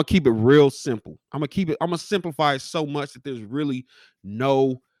 And I'm gonna keep it real simple. I'm gonna simplify it so much that there's really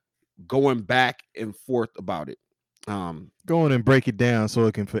no going back and forth about it. Go on and break it down so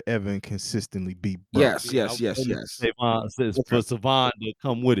it can forever and consistently be broke. Yes. Savon says for Savon to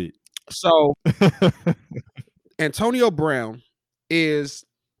come with it. So Antonio Brown is,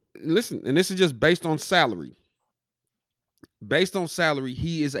 listen, and this is just based on salary. Based on salary,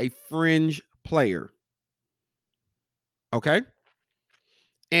 he is a fringe player. Okay.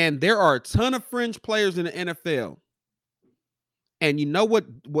 And there are a ton of fringe players in the NFL. And you know what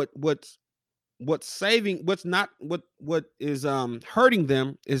is hurting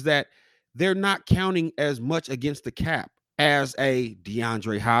them is that they're not counting as much against the cap as a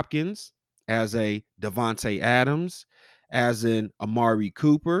DeAndre Hopkins, as a Devontae Adams, as an Amari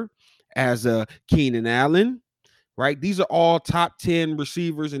Cooper, as a Keenan Allen, right? These are all top 10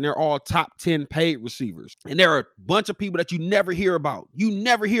 receivers, and they're all top 10 paid receivers. And there are a bunch of people that you never hear about. You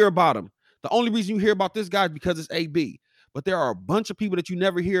never hear about them. The only reason you hear about this guy is because it's AB. But there are a bunch of people that you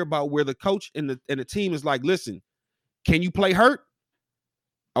never hear about where the coach and the team is like, listen, can you play hurt?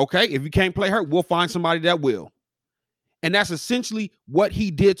 Okay, if you can't play hurt, we'll find somebody that will. And that's essentially what he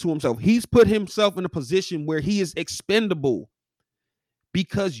did to himself. He's put himself in a position where he is expendable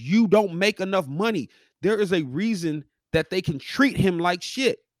because you don't make enough money. There is a reason that they can treat him like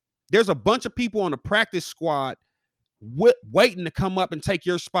shit. There's a bunch of people on the practice squad waiting to come up and take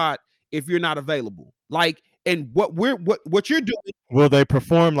your spot if you're not available. Like, and what you're doing. Will they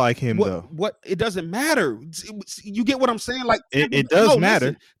perform like him though? What it doesn't matter. You get what I'm saying? Like it does matter.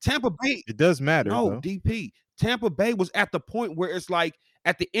 Listen, Tampa Bay. It does matter. No, though. DP. Tampa Bay was at the point where it's like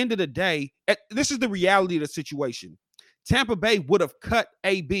at the end of the day, this is the reality of the situation. Tampa Bay would have cut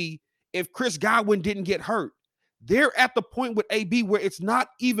AB if Chris Godwin didn't get hurt. They're at the point with AB where it's not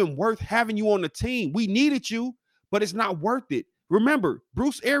even worth having you on the team. We needed you, but it's not worth it. Remember,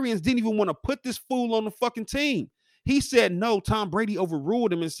 Bruce Arians didn't even want to put this fool on the fucking team. He said no. Tom Brady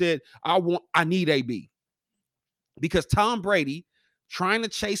overruled him and said, I need AB. Because Tom Brady, trying to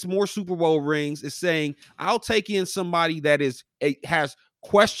chase more Super Bowl rings, is saying, I'll take in somebody that has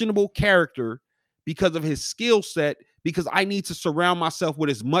questionable character because of his skill set, because I need to surround myself with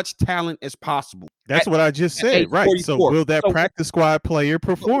as much talent as possible. That's what I just said, right? So will that practice squad player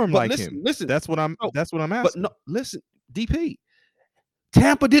perform like him? Listen, that's what I'm asking. But no, listen, DP.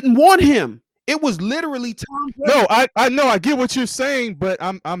 Tampa didn't want him. It was literally Tom Brady. No, I know, I get what you're saying, but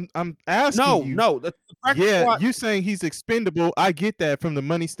I'm asking you. No, the practice squad, you saying he's expendable. I get that from the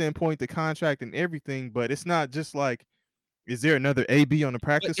money standpoint, the contract and everything, but it's not just like, is there another AB on the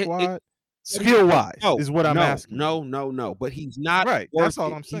practice squad? Skill wise is what I'm asking. No, but he's not right. That's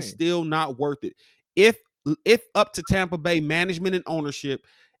all I'm saying. He's still not worth it. If up to Tampa Bay management and ownership,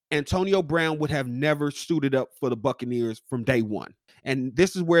 Antonio Brown would have never suited up for the Buccaneers from day one. And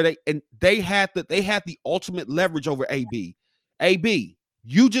this is where they had the ultimate leverage over AB. AB,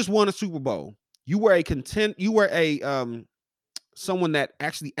 you just won a Super Bowl. You were someone that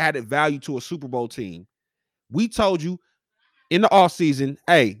actually added value to a Super Bowl team. We told you in the offseason,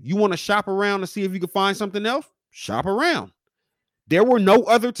 hey, you want to shop around to see if you can find something else? Shop around. There were no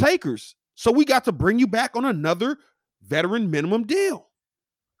other takers. So we got to bring you back on another veteran minimum deal.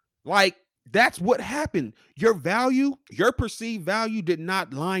 Like, that's what happened. Your perceived value did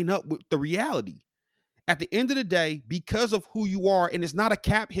not line up with the reality. At the end of the day, because of who you are, and it's not a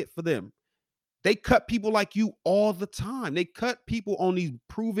cap hit for them, they cut people like you all the time. They cut people on these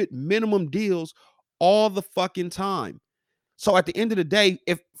prove-it minimum deals all the fucking time. So at the end of the day,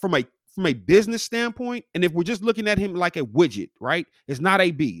 if from a business standpoint, and if we're just looking at him like a widget, right? It's not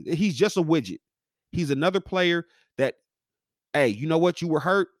AB. He's just a widget. He's another player that, hey, you know what? You were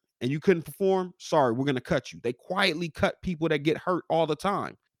hurt. and you couldn't perform, sorry, we're gonna cut you. They quietly cut people that get hurt all the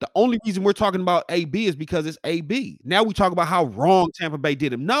time. The only reason we're talking about AB is because it's AB. Now we talk about how wrong Tampa Bay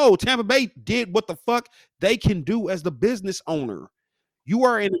did him. No, Tampa Bay did what the fuck they can do as the business owner. You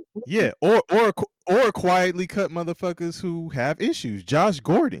are in, yeah, or quietly cut motherfuckers who have issues. Josh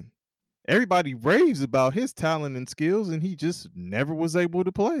Gordon, everybody raves about his talent and skills, and he just never was able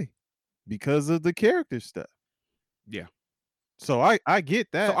to play because of the character stuff. Yeah. So I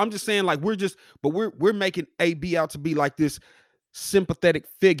get that. So I'm just saying, like, we're making AB out to be like this sympathetic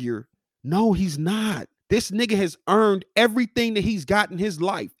figure. No, he's not. This nigga has earned everything that he's got in his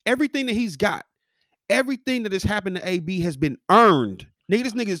life. Everything that he's got, everything that has happened to AB has been earned. Nigga,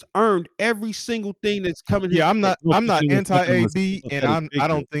 this nigga has earned every single thing that's coming. Yeah, I'm not anti-AB, and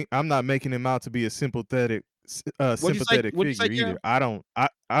I'm not making him out to be a sympathetic figure either. I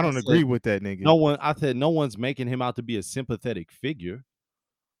don't agree with that nigga. I said no one's making him out to be a sympathetic figure.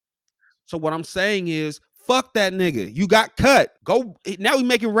 So what I'm saying is, fuck that nigga. You got cut. Go now. He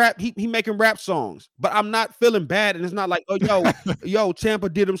making rap. He making rap songs. But I'm not feeling bad, and it's not like, oh yo, Tampa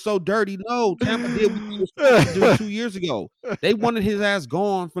did him so dirty. No, Tampa did what he was supposed to do 2 years ago. They wanted his ass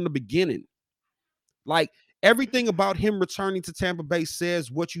gone from the beginning. Like everything about him returning to Tampa Bay says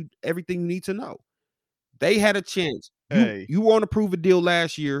everything you need to know. They had a chance. You want to prove a deal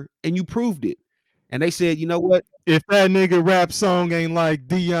last year, and you proved it. And they said, you know what? If that nigga rap song ain't like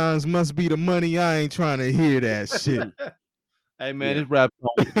Dion's Must Be the Money, I ain't trying to hear that shit. Hey man, his rap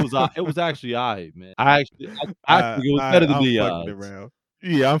song it was actually all right, man. I think it was better than Dion's.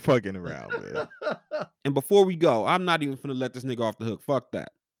 Yeah, I'm fucking around, man. And before we go, I'm not even gonna let this nigga off the hook. Fuck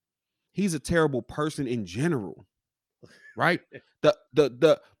that. He's a terrible person in general, right?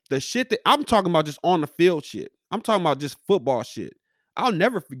 The shit that I'm talking about, just on the field shit. I'm talking about just football shit. I'll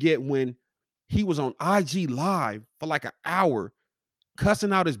never forget when he was on IG Live for like an hour,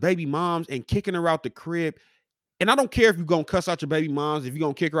 cussing out his baby moms and kicking her out the crib. And I don't care if you're going to cuss out your baby moms, if you're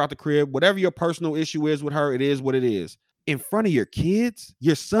going to kick her out the crib, whatever your personal issue is with her, it is what it is. In front of your kids,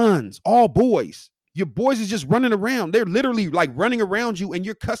 your sons, all boys. Your boys is just running around. They're literally like running around you, and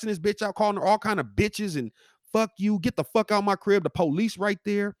you're cussing this bitch out, calling her all kind of bitches and fuck you, get the fuck out my crib. The police right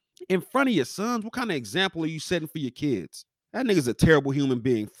there in front of your sons. What kind of example are you setting for your kids? That nigga's a terrible human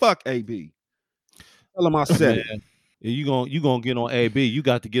being. Fuck AB. Tell him I said it. You gonna get on AB? You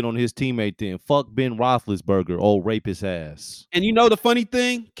got to get on his teammate then. Fuck Ben Roethlisberger, old rapist ass. And you know the funny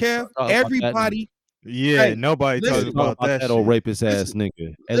thing, Kev? Everybody, nobody talking about that old rapist ass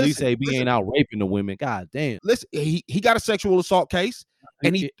nigga. At least AB ain't out raping the women. God damn. Listen, he got a sexual assault case,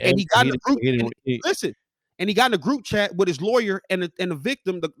 and he got in a group. And he got in a group chat with his lawyer and the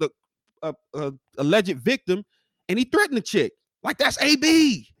victim, the alleged victim, and he threatened the chick. Like, that's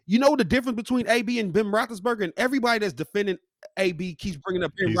AB. You know the difference between AB and Ben Roethlisberger, and everybody that's defending AB keeps bringing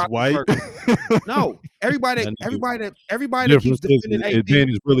up Ben Roethlisberger. White. No, everybody that keeps defending AB. Ben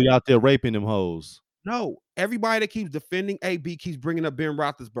is really out there raping them hoes. No, everybody that keeps defending AB keeps bringing up Ben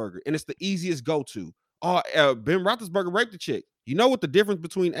Roethlisberger, and it's the easiest go-to. Ben Roethlisberger raped the chick. You know what the difference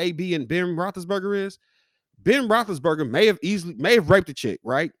between AB and Ben Roethlisberger is? Ben Roethlisberger may have raped a chick,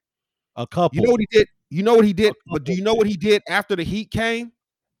 right? A couple. You know what he did? You know what he did? But do you know what he did after the heat came?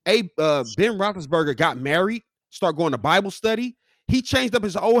 Ben Roethlisberger got married, started going to Bible study. He changed up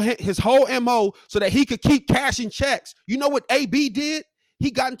his whole MO so that he could keep cashing checks. You know what AB did?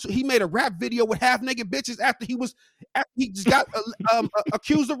 He made a rap video with half naked bitches after he just got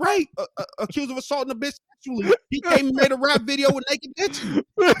accused of rape, accused of assaulting a bitch sexually. He came and made a rap video with naked bitches.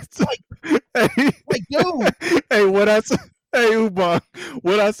 Like, dude. Hey, Ubon,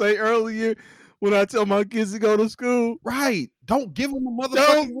 what I say earlier when I tell my kids to go to school? Right. Don't give them a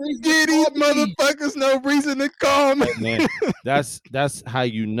motherfucking reason. Give these motherfuckers no reason to call me. Man, that's how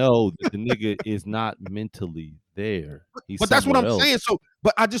you know that the nigga is not mentally there. But that's what I'm saying. So,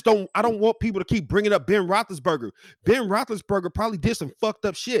 but I don't want people to keep bringing up Ben Roethlisberger. Ben Roethlisberger probably did some fucked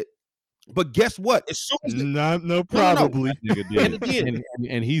up shit. But guess what? As soon as probably. Nigga did. And again,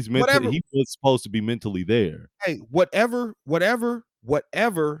 and he's mentally, he was supposed to be mentally there. Hey, whatever Ben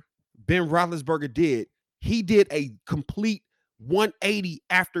Roethlisberger did, he did a complete 180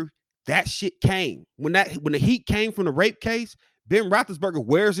 after that shit came. When the heat came from the rape case, Ben Roethlisberger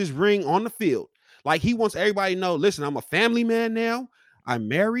wears his ring on the field. Like, he wants everybody to know, listen, I'm a family man now. I'm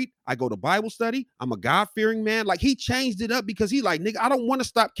married. I go to Bible study. I'm a God-fearing man. Like, he changed it up because he like, nigga, I don't want to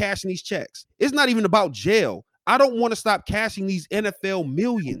stop cashing these checks. It's not even about jail. I don't want to stop cashing these NFL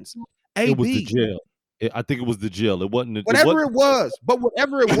millions. AB. It was the jail. I think it was the jail. It wasn't whatever it was. Ben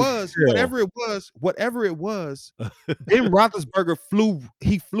Roethlisberger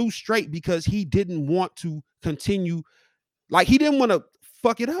flew straight because he didn't want to continue. Like, he didn't want to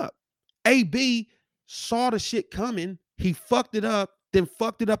fuck it up. AB saw the shit coming. He fucked it up, then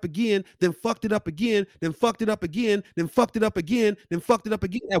fucked it up again, then fucked it up again, then fucked it up again, then fucked it up again, then fucked it up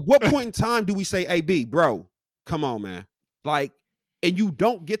again. At what point in time do we say, AB, bro, come on, man? Like, and you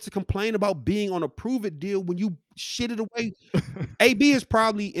don't get to complain about being on a prove it deal when you shit it away. AB is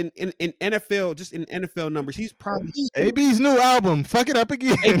probably in NFL, just in NFL numbers. He's probably AB's new album, Fuck It Up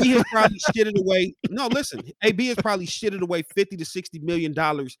Again. AB has probably shitted away. No, listen, AB has probably shitted away $50 to $60 million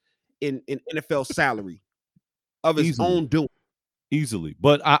in NFL salary of his own doing. Easily.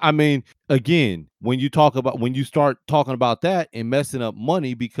 But I mean, again, when you start talking about that and messing up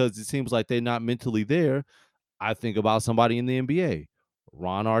money because it seems like they're not mentally there, I think about somebody in the NBA,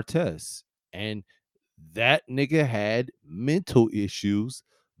 Ron Artest. And that nigga had mental issues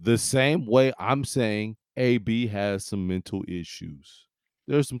the same way I'm saying AB has some mental issues.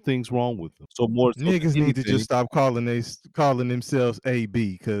 There's some things wrong with them. So more niggas need to just stop calling themselves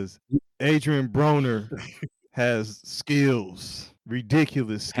AB, because Adrian Broner has skills,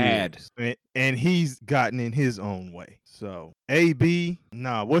 ridiculous skills, and he's gotten in his own way. So AB,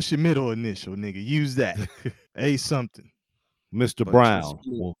 nah, what's your middle initial, nigga? Use that. A something. Mr. Brown.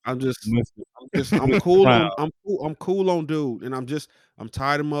 I'm cool on I'm cool on dude, and I'm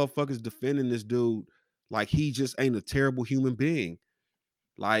tired of motherfuckers defending this dude like he just ain't a terrible human being.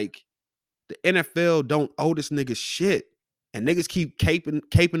 Like, the NFL don't owe this nigga shit, and niggas keep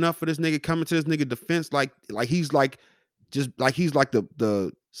caping up for this nigga, coming to this nigga defense like he's like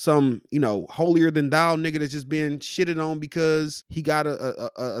the some, you know, holier than thou nigga that's just being shitted on because he got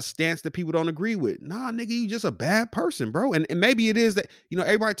a stance that people don't agree with. Nah, nigga, you just a bad person, bro. And maybe it is that, you know,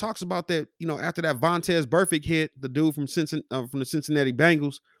 everybody talks about that, you know, after that Vontaze Burfict hit, the dude from the Cincinnati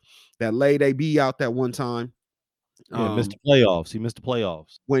Bengals that laid AB out that one time. Yeah, missed the playoffs. He missed the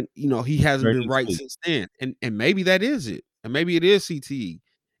playoffs. When, you know, he hasn't been right since then. And maybe that is it. And maybe it is CTE.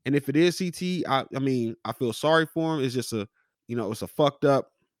 And if it is CTE, I mean, I feel sorry for him. It's just it's a fucked up.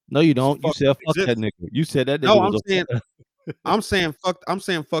 No, you don't. You said fuck that nigga. You said that nigga. No, I'm saying fuck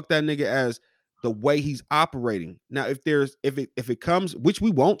that nigga as the way he's operating. Now, if it comes, which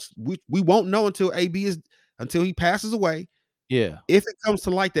we won't know until he passes away. Yeah. If it comes to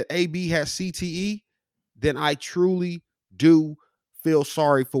light that AB has CTE, then I truly do feel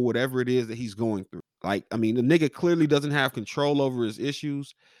sorry for whatever it is that he's going through. Like, I mean, the nigga clearly doesn't have control over his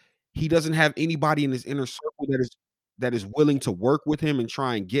issues. He doesn't have anybody in his inner circle that is willing to work with him and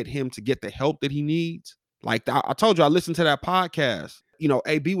try and get him to get the help that he needs. Like, I told you, I listened to that podcast. You know,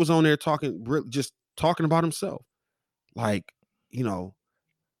 AB was on there talking about himself. Like,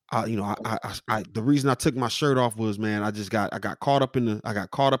 I the reason I took my shirt off was, man, I got caught up in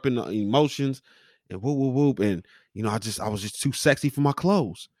the emotions and whoop, and you know, I was just too sexy for my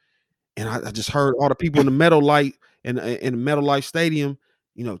clothes. And I just heard all the people in the MetLife in the MetLife Stadium,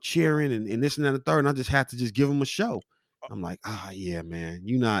 you know, cheering and this and that and the third, and I just had to just give them a show. I'm like, yeah, man,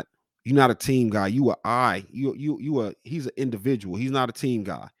 you're not a team guy. He's an individual. He's not a team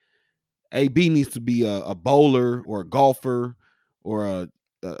guy. AB needs to be a bowler or a golfer or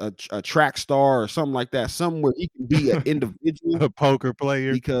a track star or something like that, somewhere he can be an individual, a poker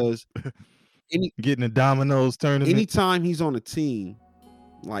player, because getting the dominoes tournament. Anytime he's on a team,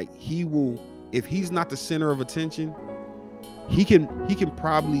 like, he will, if he's not the center of attention, he can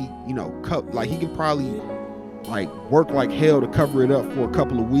probably, you know, he can probably like work like hell to cover it up for a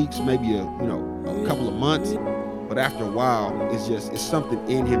couple of weeks, maybe a couple of months, but after a while, it's something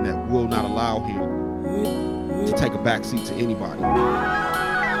in him that will not allow him to take a backseat to anybody.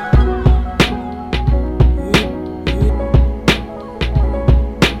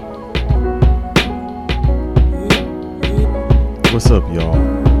 What's up,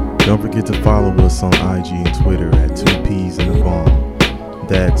 y'all? Don't forget to follow us on IG and Twitter at 2Ps in a Bomb.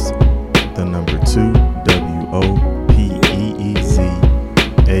 That's the number 2 WO